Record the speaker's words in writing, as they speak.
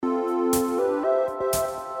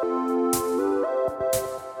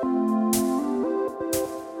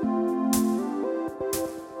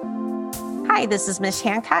Hi, this is Mish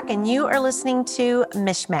Hancock, and you are listening to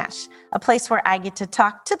Mishmash, a place where I get to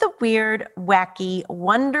talk to the weird, wacky,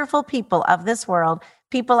 wonderful people of this world,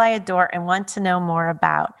 people I adore and want to know more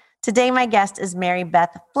about. Today, my guest is Mary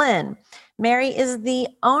Beth Flynn. Mary is the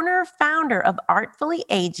owner-founder of Artfully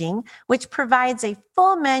Aging, which provides a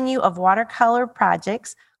full menu of watercolor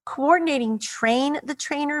projects, coordinating Train the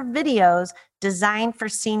Trainer videos designed for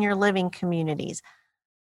senior living communities.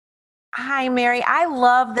 Hi, Mary. I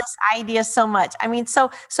love this idea so much. I mean, so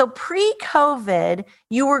pre-COVID,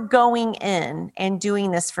 you were going in and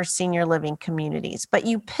doing this for senior living communities, but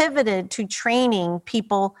you pivoted to training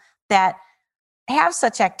people that have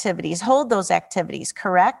such activities, hold those activities,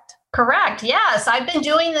 correct? Correct. Yes. I've been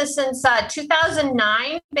doing this since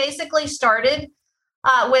 2009, basically started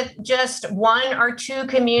with just one or two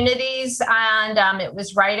communities. And it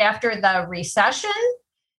was right after the recession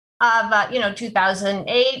of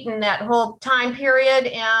 2008 and that whole time period,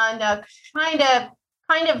 and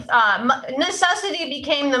necessity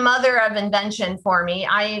became the mother of invention for me.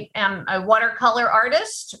 I am a watercolor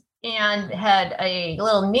artist and had a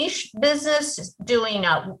little niche business doing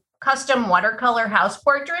custom watercolor house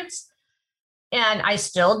portraits. And I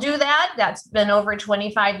still do that. That's been over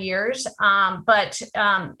 25 years. But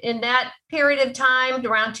in that period of time,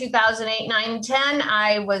 around 2008, 9, 10,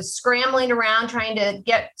 I was scrambling around trying to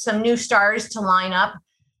get some new stars to line up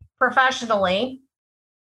professionally.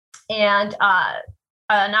 And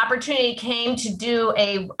an opportunity came to do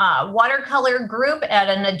a watercolor group at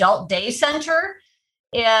an adult day center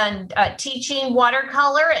and teaching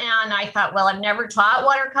watercolor. And I thought, well, I've never taught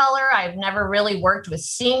watercolor. I've never really worked with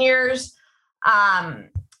seniors. I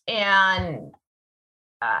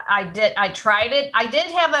tried it. I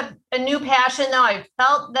did have a new passion though. I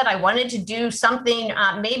felt that I wanted to do something,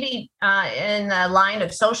 maybe in the line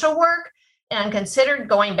of social work, and considered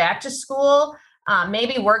going back to school,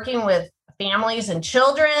 maybe working with families and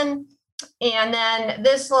children. And then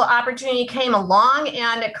this little opportunity came along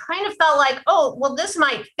and it kind of felt like, oh, well, this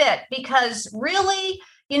might fit, because really,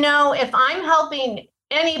 if I'm helping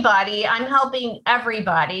anybody, I'm helping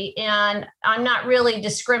everybody, and I'm not really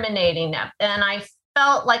discriminating. And I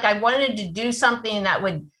felt like I wanted to do something that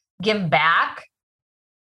would give back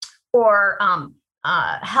or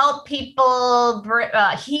help people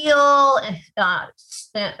heal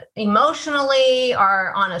emotionally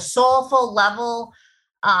or on a soulful level.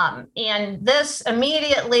 And this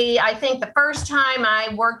immediately, I think the first time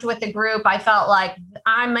I worked with the group, I felt like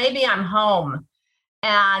I'm home.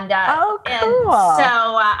 And so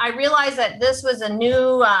I realized that this was a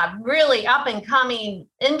new, really up and coming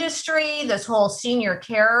industry, this whole senior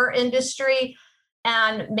care industry.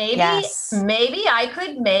 And maybe I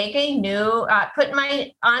could make a new, put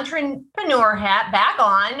my entrepreneur hat back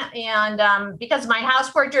on. And because my house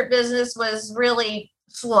portrait business was really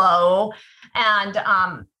slow, and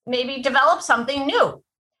maybe develop something new.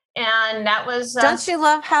 And that was. Don't you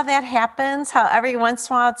love how that happens? How every once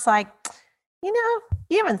in a while it's like,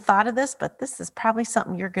 you haven't thought of this, but this is probably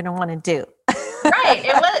something you're going to want to do. Right.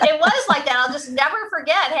 It was like that. I'll just never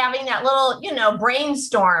forget having that little,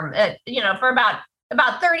 brainstorm, for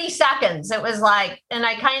about 30 seconds. It was like, and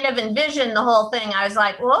I kind of envisioned the whole thing. I was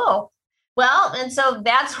like, whoa, well, and so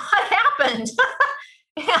that's what happened.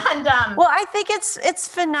 And well, I think it's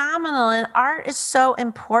phenomenal, and art is so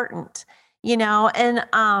important. And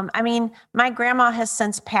I mean, my grandma has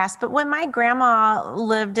since passed, but when my grandma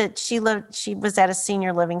she was at a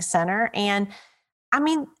senior living center. And I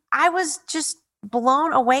mean, I was just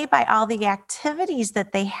blown away by all the activities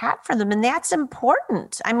that they had for them. And that's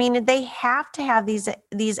important. I mean, they have to have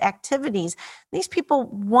these activities. These people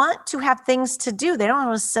want to have things to do. They don't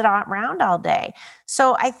want to sit around all day.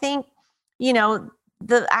 So I think,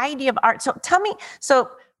 the idea of art. So tell me,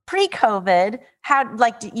 pre-COVID, how,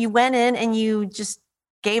 you went in and you just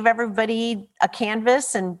gave everybody a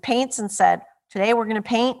canvas and paints and said, today we're going to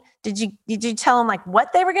paint. Did you tell them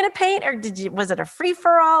what they were going to paint, or was it a free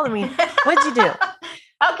for all? I mean, what'd you do?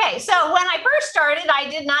 Okay. So when I first started, I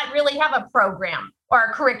did not really have a program or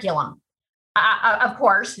a curriculum. Of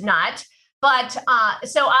course not. But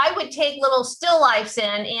so I would take little still lifes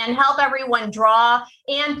in and help everyone draw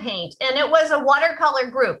and paint. And it was a watercolor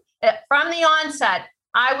group. From the onset,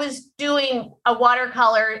 I was doing a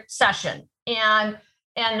watercolor session, and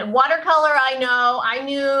watercolor. I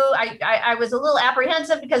knew I was a little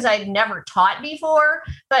apprehensive because I'd never taught before.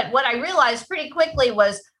 But what I realized pretty quickly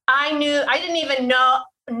was I didn't even know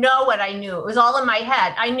what I knew. It was all in my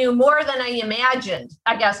head. I knew more than I imagined,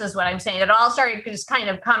 I guess is what I'm saying. It all started just kind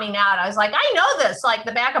of coming out. I was like, I know this like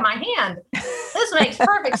the back of my hand. This makes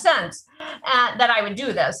perfect sense that I would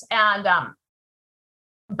do this. And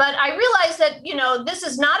but I realized that, this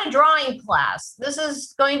is not a drawing class. This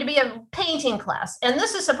is going to be a painting class. And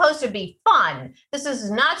this is supposed to be fun. This is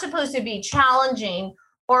not supposed to be challenging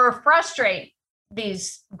or frustrate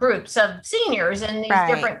these groups of seniors in these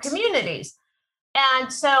different communities.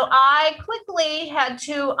 And so I quickly had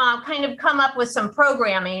to kind of come up with some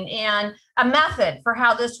programming and a method for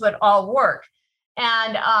how this would all work.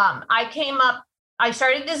 And I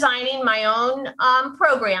started designing my own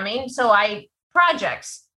programming. So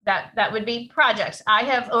projects, that would be projects. I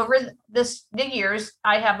have over the years,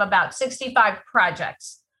 I have about 65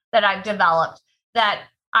 projects that I've developed that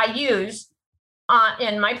I use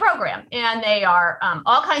in my program, and they are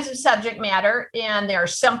all kinds of subject matter, and they're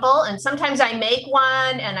simple. And sometimes I make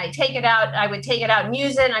one and I take it out. I would take it out and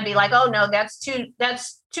use it, and I'd be like, "Oh no, that's too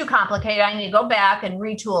complicated. I need to go back and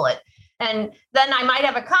retool it." And then I might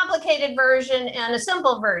have a complicated version and a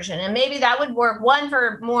simple version, and maybe that would work. One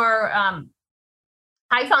for more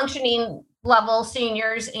high functioning level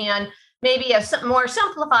seniors, and maybe a more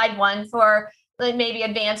simplified one for maybe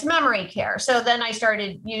advanced memory care. So then I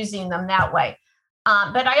started using them that way.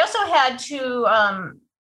 But I also had to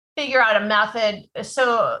figure out a method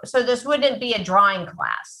so this wouldn't be a drawing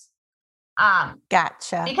class.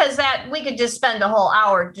 Gotcha. Because that we could just spend a whole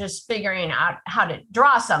hour just figuring out how to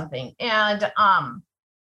draw something. And I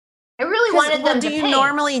really wanted them to paint. Do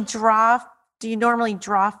you normally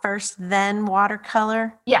draw first, then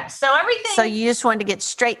watercolor? Yes. So everything. So you just wanted to get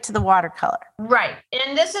straight to the watercolor. Right.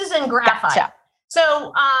 And this is in graphite. Gotcha.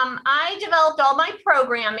 So I developed all my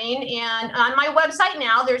programming, and on my website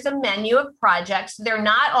now, there's a menu of projects. They're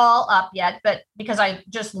not all up yet, but because I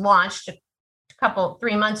just launched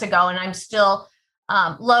 3 months ago, and I'm still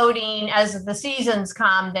loading as the seasons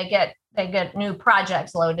come, they get new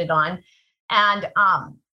projects loaded on. And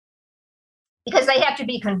because they have to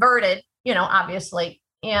be converted, obviously.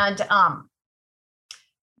 And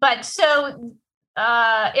but so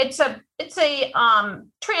it's a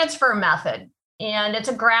transfer method. And it's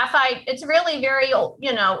a graphite. It's really very,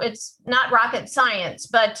 it's not rocket science,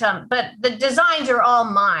 but the designs are all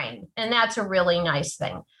mine, and that's a really nice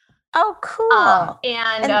thing. Oh, cool!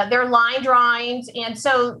 And they're line drawings, and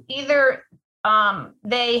so either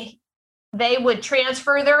they would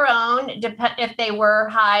transfer their own, if they were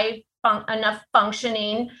high enough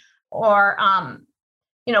functioning, or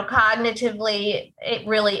cognitively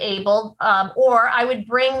really able, or I would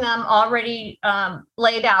bring them already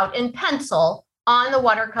laid out in pencil on the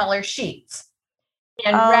watercolor sheets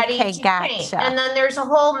and ready to paint. And then there's a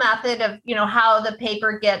whole method of, how the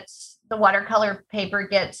watercolor paper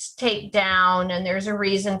gets taped down, and there's a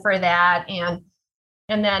reason for that. And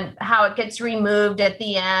then how it gets removed at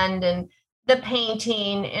the end, and the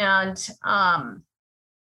painting. And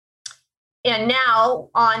now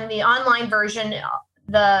on the online version,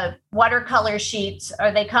 the watercolor sheets,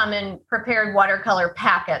 they come in prepared watercolor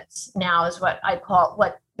packets now, is what I call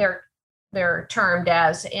what they're termed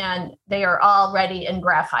as, and they are all ready in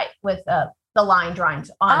graphite with the line drawings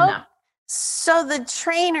on them. So the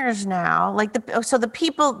trainers now, the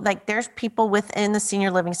people, there's people within the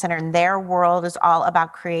senior living center, and their world is all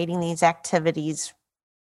about creating these activities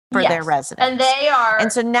for their residents. And they are.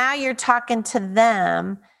 And so now you're talking to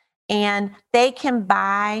them, and they can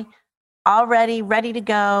buy already ready to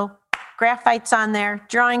go, graphite's on there,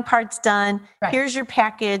 drawing part's done. Right. Here's your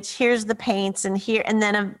package. Here's the paints, and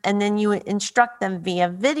then you instruct them via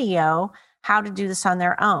video how to do this on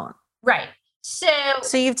their own. Right.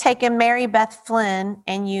 So you've taken Mary Beth Flynn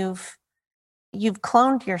and you've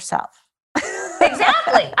cloned yourself.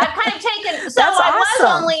 Exactly. I've kind of taken. So I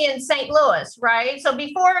was only in St. Louis, right? So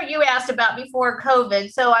before you asked about before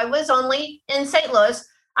COVID, so I was only in St. Louis.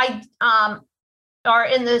 Or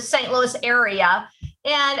in the St. Louis area.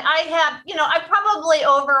 And I have, I probably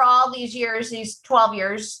over all these years, these 12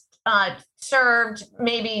 years, served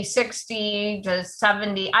maybe 60 to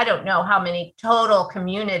 70, I don't know how many total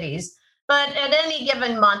communities, but at any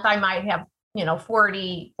given month, I might have,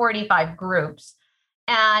 45 groups.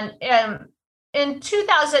 And in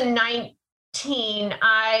 2019,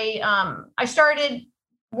 I started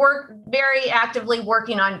very actively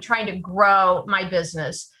working on trying to grow my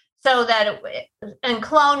business, so that and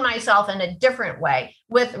clone myself in a different way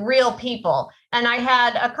with real people. And I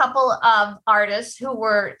had a couple of artists who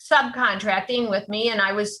were subcontracting with me, and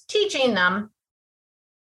I was teaching them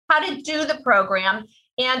how to do the program,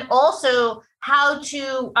 and also how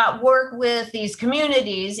to work with these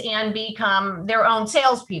communities and become their own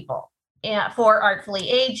salespeople for Artfully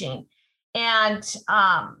Aging. And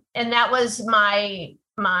that was my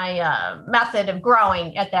method of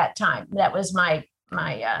growing at that time. That was my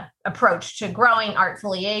approach to growing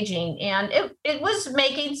Artfully Aging, and it was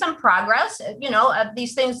making some progress.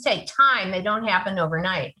 These things take time; they don't happen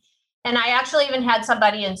overnight. And I actually even had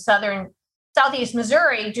somebody in southeast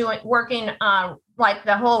Missouri working like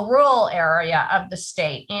the whole rural area of the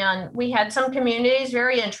state, and we had some communities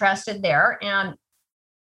very interested there, and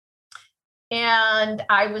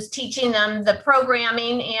I was teaching them the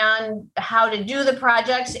programming and how to do the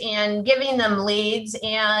projects and giving them leads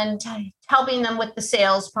and helping them with the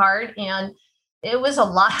sales part. And it was a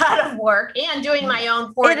lot of work, and doing my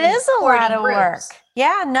own 40 It is a lot of groups. work.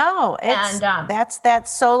 Yeah, no, that's that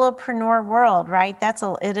solopreneur world, right?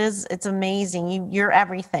 It's amazing. You're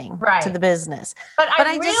everything to the business. But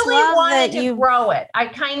I really wanted to grow it. I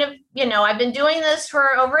kind of, I've been doing this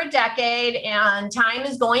for over a decade, and time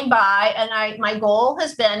is going by, and my goal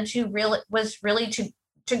has been to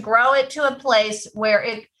grow it to a place where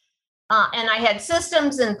it, and I had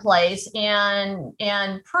systems in place and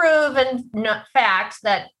proven facts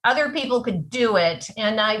that other people could do it.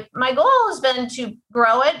 And my goal has been to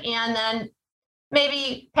grow it and then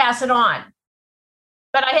maybe pass it on.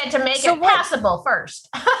 But I had to make it passable first.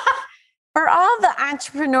 For all the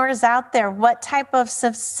entrepreneurs out there, what type of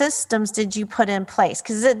systems did you put in place?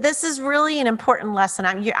 Because this is really an important lesson.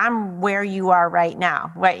 I'm where you are right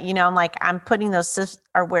now. Right? I'm putting those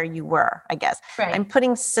are where you were, I guess. Right. I'm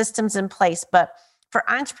putting systems in place. But for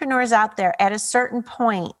entrepreneurs out there, at a certain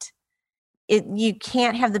point, you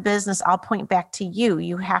can't have the business all point back to you.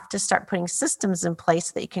 You have to start putting systems in place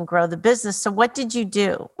so that you can grow the business. So what did you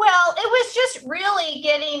do? Well, it was just really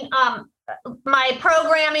getting my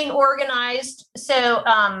programming organized. So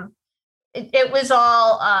it was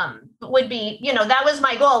all would be, that was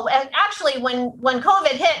my goal. And actually, when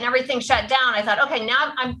COVID hit and everything shut down, I thought, okay,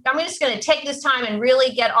 now I'm just going to take this time and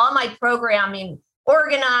really get all my programming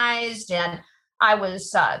organized. And I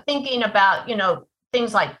was thinking about,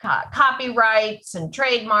 things like copyrights and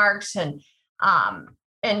trademarks and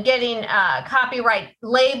getting copyright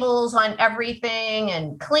labels on everything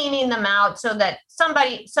and cleaning them out so that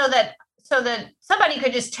somebody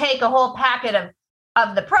could just take a whole packet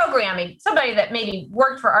of the programming, somebody that maybe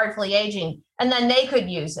worked for Artfully Aging, and then they could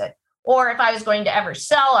use it. Or if I was going to ever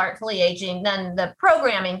sell Artfully Aging, then the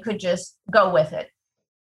programming could just go with it.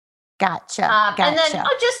 Gotcha. And then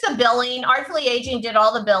just the billing. Artfully Aging did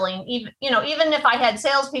all the billing. Even if I had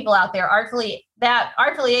salespeople out there, Artfully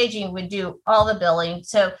Aging would do all the billing.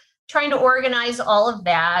 So trying to organize all of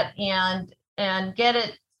that and get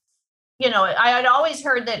it. I had always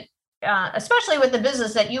heard that, especially with the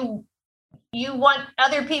business, that you want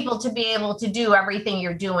other people to be able to do everything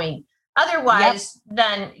you're doing. Otherwise,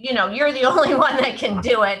 then you're the only one that can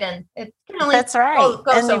do it, and it can only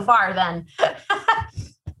go so far. Then.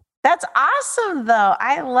 That's awesome, though.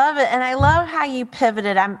 I love it. And I love how you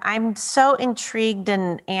pivoted. I'm so intrigued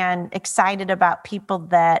and excited about people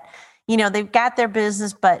that, they've got their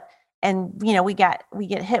business, we get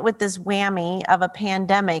hit with this whammy of a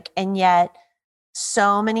pandemic, and yet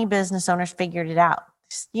so many business owners figured it out.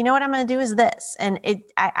 You know what I'm going to do is this. And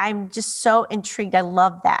I'm just so intrigued. I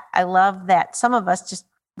love that. Some of us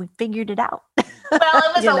we figured it out. Well,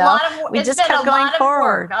 it was a lot of work. We just kept going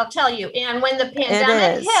forward. I'll tell you. And when the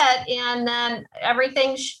pandemic hit, and then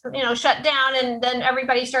everything, shut down, and then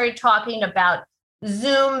everybody started talking about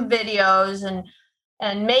Zoom videos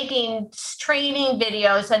and making training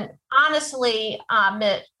videos. And honestly,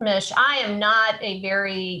 Mish, I am not a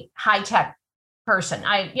very high tech person.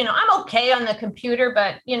 I'm okay on the computer,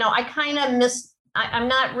 but I kind of I'm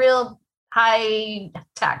not real high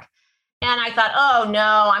tech. And I thought, oh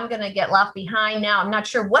no, I'm going to get left behind now. I'm not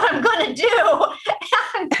sure what I'm going to do.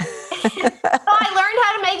 And so I learned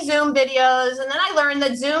how to make Zoom videos. And then I learned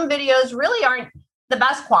that Zoom videos really aren't the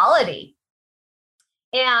best quality.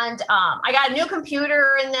 And I got a new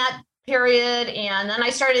computer in that period. And then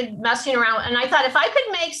I started messing around. And I thought, if I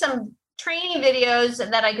could make some training videos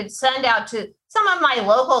that I could send out to some of my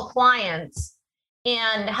local clients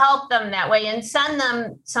and help them that way and send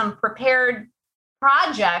them some prepared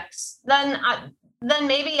projects, then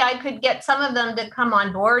maybe I could get some of them to come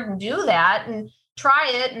on board and do that and try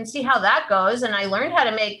it and see how that goes. And I learned how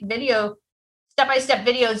to make step-by-step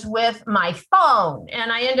videos with my phone.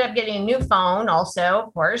 And I ended up getting a new phone also,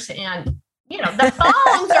 of course. And, the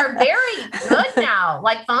phones are very good now.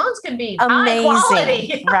 Like, phones can be amazing, high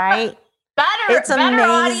quality. Right? better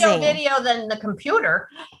audio video than the computer.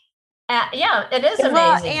 Yeah, it is amazing.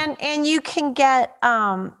 Well, and you can get,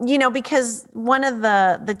 because one of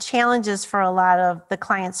the challenges for a lot of the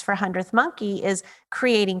clients for 100th Monkey is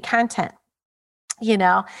creating content,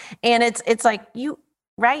 and it's like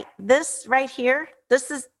this right here,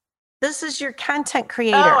 this is your content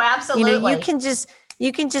creator. Oh, absolutely. You can just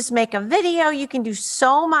You can just make a video. You can do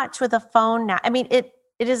so much with a phone now. I mean, it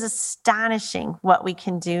is astonishing what we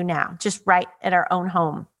can do now, just right at our own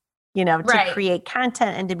home, to create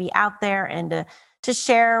content and to be out there and to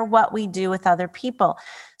share what we do with other people.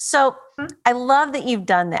 So I love that you've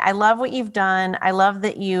done that. I love what you've done. I love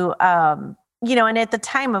that you, and at the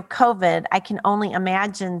time of COVID, I can only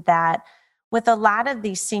imagine that with a lot of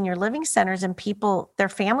these senior living centers and people, their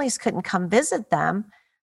families couldn't come visit them.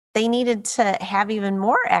 They needed to have even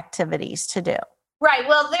more activities to do. Right.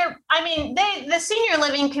 Well, the senior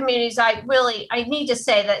living communities, I need to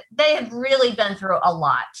say that they have really been through a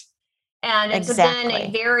lot. And it's been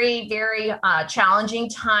a very, very challenging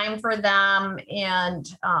time for them, and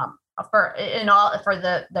for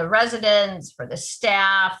the residents, for the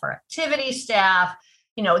staff, for activity staff.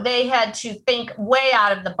 They had to think way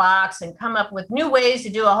out of the box and come up with new ways to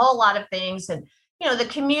do a whole lot of things. And the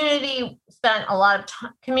communities spent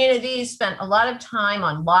a lot of time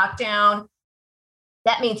on lockdown.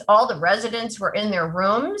 That means all the residents were in their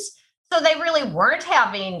rooms, so they really weren't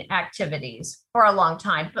having activities for a long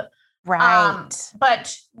time. But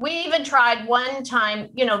but we even tried one time,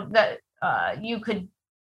 that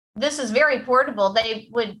this is very portable. They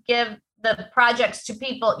would give the projects to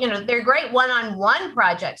people, they're great one-on-one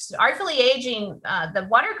projects. Artfully Aging, the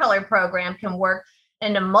watercolor program can work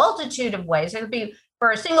in a multitude of ways. It could be for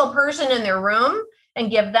a single person in their room and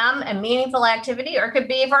give them a meaningful activity, or it could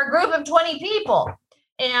be for a group of 20 people.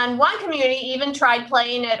 And one community even tried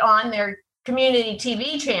playing it on their community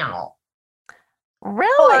TV channel.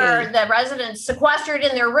 Really? For the residents sequestered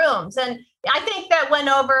in their rooms. And I think that went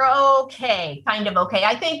over kind of okay.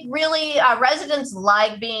 I think really residents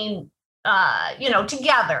like being,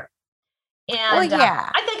 together. And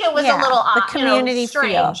I think it was a little community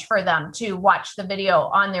strange for them to watch the video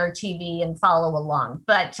on their TV and follow along.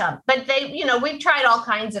 But they, we've tried all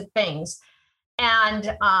kinds of things.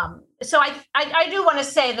 And so I do want to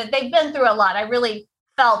say that they've been through a lot. I really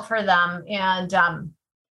felt for them, and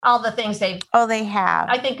all the things they have.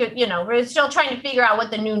 I think, we're still trying to figure out what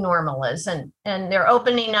the new normal is, and they're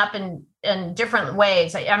opening up in different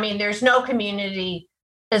ways. I mean, there's no community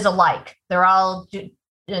is alike. They're all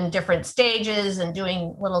in different stages and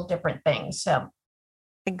doing little different things. So.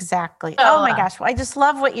 Exactly. Oh my gosh. Well, I just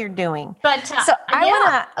love what you're doing. But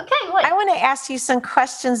I want to ask you some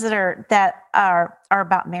questions that are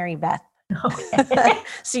about Mary Beth. Okay.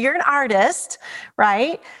 So you're an artist,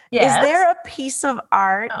 right? Yes. Is there a piece of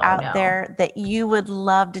art out there that you would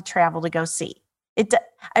love to travel to go see?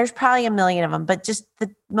 There's probably a million of them, but just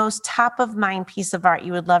the most top of mind piece of art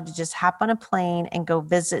you would love to just hop on a plane and go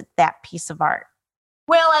visit that piece of art.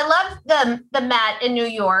 Well, I love the Met in New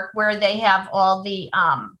York, where they have all the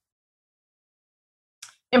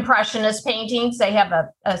Impressionist paintings. They have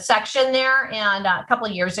a section there, and a couple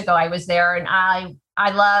of years ago I was there, and I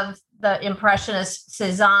love the Impressionist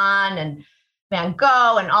Cézanne and Van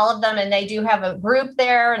Gogh and all of them, and they do have a group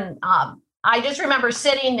there. And I just remember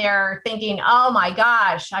sitting there thinking, oh my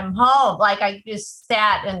gosh, I'm home. Like I just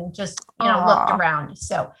sat and just looked around.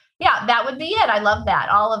 So yeah, that would be it. I love that.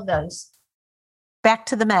 All of those. Back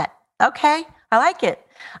to the Met. Okay. I like it.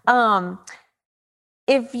 So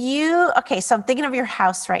I'm thinking of your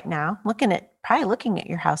house right now, looking at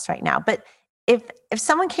your house right now. But if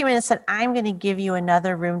someone came in and said, I'm going to give you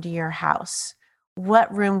another room to your house,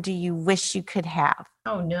 what room do you wish you could have?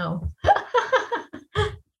 Oh, no.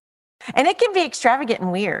 And it can be extravagant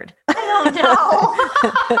and weird. I don't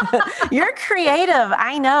know. You're creative.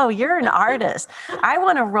 I know. You're an artist. I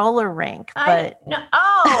want a roller rink, but...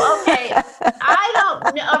 okay.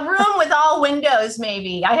 A room with all windows,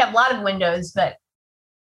 maybe. I have a lot of windows, but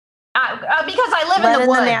because I live in the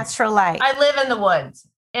woods. The natural light. I live in the woods.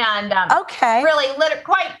 And really,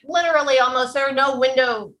 quite literally, almost there are no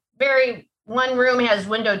window. One room has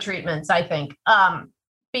window treatments, I think.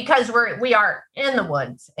 Because we are in the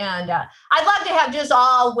woods, and I'd love to have just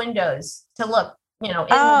all windows to look, in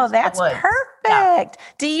that's the woods. Perfect. Yeah.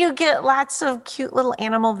 Do you get lots of cute little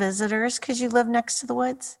animal visitors because you live next to the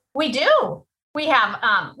woods? We do. We have,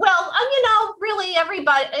 really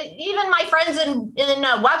everybody, even my friends in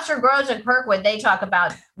Webster Groves and Kirkwood, they talk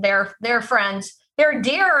about their friends. There are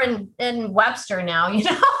deer in Webster now,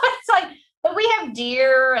 It's like, but we have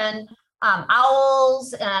deer and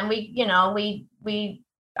owls, and we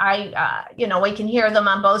can hear them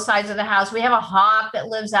on both sides of the house. We have a hawk that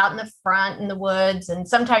lives out in the front in the woods, and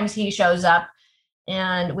sometimes he shows up.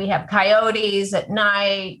 And we have coyotes at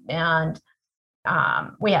night, and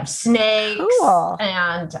we have snakes. Cool.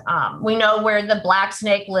 And we know where the black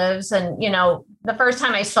snake lives. And, the first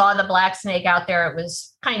time I saw the black snake out there, it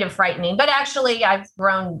was kind of frightening. But actually, I've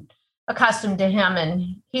grown accustomed to him,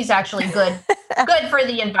 and he's actually good for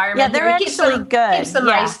the environment. Yeah, they're actually good. Keeps the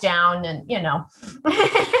mice down, and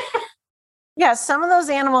Yeah, some of those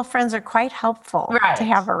animal friends are quite helpful to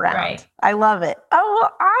have around. Right. I love it. Oh,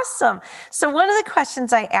 well, awesome. So one of the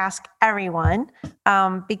questions I ask everyone,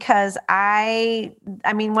 because I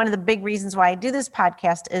mean, one of the big reasons why I do this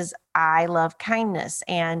podcast is I love kindness,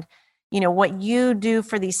 and what you do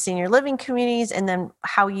for these senior living communities, and then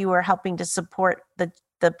how you are helping to support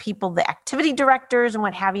the people, the activity directors and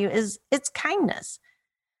what have you, it's kindness.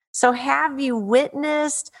 So have you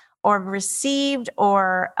witnessed or received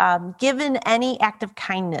or given any act of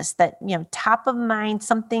kindness that, top of mind,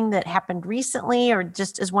 something that happened recently, or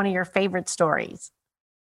just is one of your favorite stories?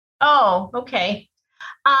 Oh, okay.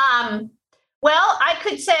 Well, I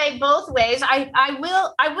could say both ways. I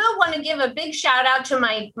will want to give a big shout out to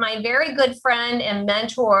my very good friend and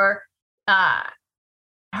mentor.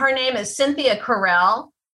 Her name is Cynthia Carell.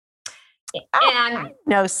 And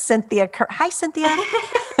no, Cynthia. Hi, Cynthia.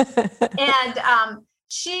 And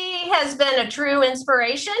she has been a true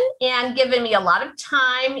inspiration and given me a lot of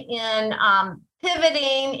time in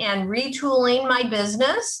pivoting and retooling my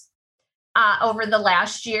business over the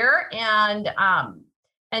last year. And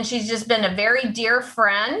she's just been a very dear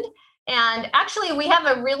friend. And actually, we have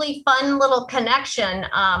a really fun little connection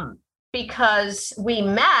because we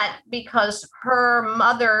met because her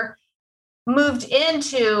mother moved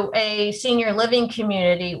into a senior living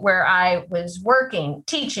community where I was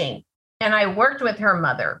teaching, and I worked with her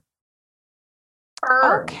mother.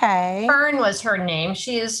 Fern. Okay. Fern was her name.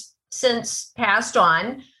 She has since passed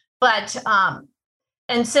on, but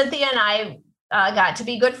and Cynthia and I got to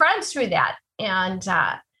be good friends through that, and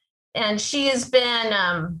she has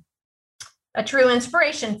been a true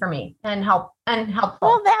inspiration for me and helpful.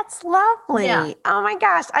 Well, that's lovely. Yeah. Oh my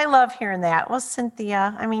gosh, I love hearing that. Well,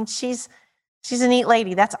 Cynthia, I mean, she's a neat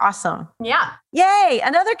lady. That's awesome. Yeah. Yay,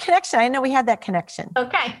 another connection. I know we had that connection.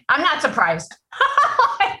 Okay, I'm not surprised.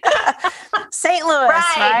 St. Louis,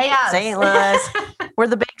 right? Yes. St. Louis. We're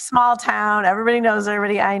the big small town. Everybody knows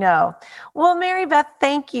everybody. I know. Well, Mary Beth,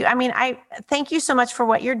 thank you. I mean, I thank you so much for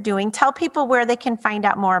what you're doing. Tell people where they can find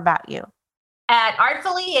out more about you. At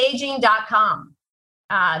artfullyaging.com.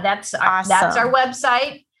 That's awesome. That's our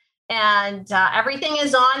website. And everything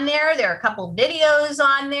is on there. There are a couple videos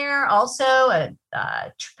on there. Also, a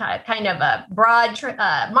kind of a broad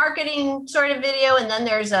marketing sort of video. And then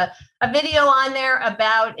there's a video on there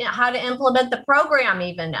about how to implement the program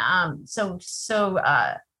even. So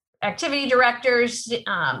activity directors,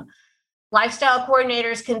 lifestyle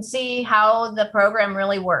coordinators can see how the program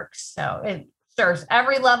really works. So it serves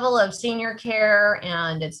every level of senior care,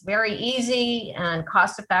 and it's very easy and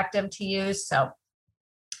cost effective to use. So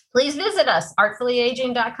please visit us,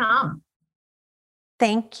 artfullyaging.com.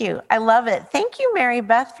 Thank you. I love it. Thank you, Mary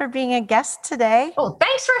Beth, for being a guest today. Oh,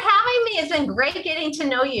 thanks for having me. It's been great getting to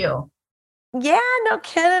know you. Yeah, no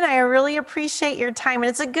kidding. I really appreciate your time. And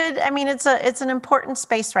it's it's an important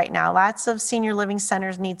space right now. Lots of senior living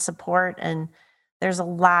centers need support, and there's a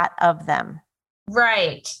lot of them.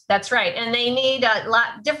 Right. That's right. And they need a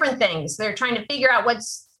lot different things. They're trying to figure out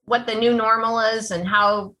what the new normal is and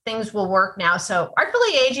how things will work now. So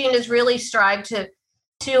Artfully Aging has really strived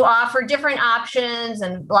to offer different options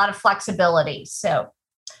and a lot of flexibility. So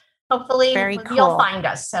hopefully you'll find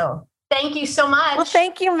us. So thank you so much. Well,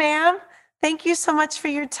 thank you, ma'am. Thank you so much for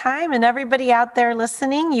your time. And everybody out there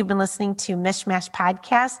listening, you've been listening to Mishmash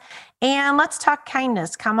Podcast. And let's talk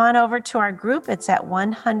kindness. Come on over to our group. It's at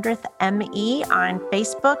 100th ME on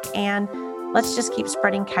Facebook. And let's just keep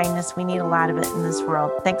spreading kindness. We need a lot of it in this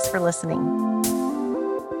world. Thanks for listening.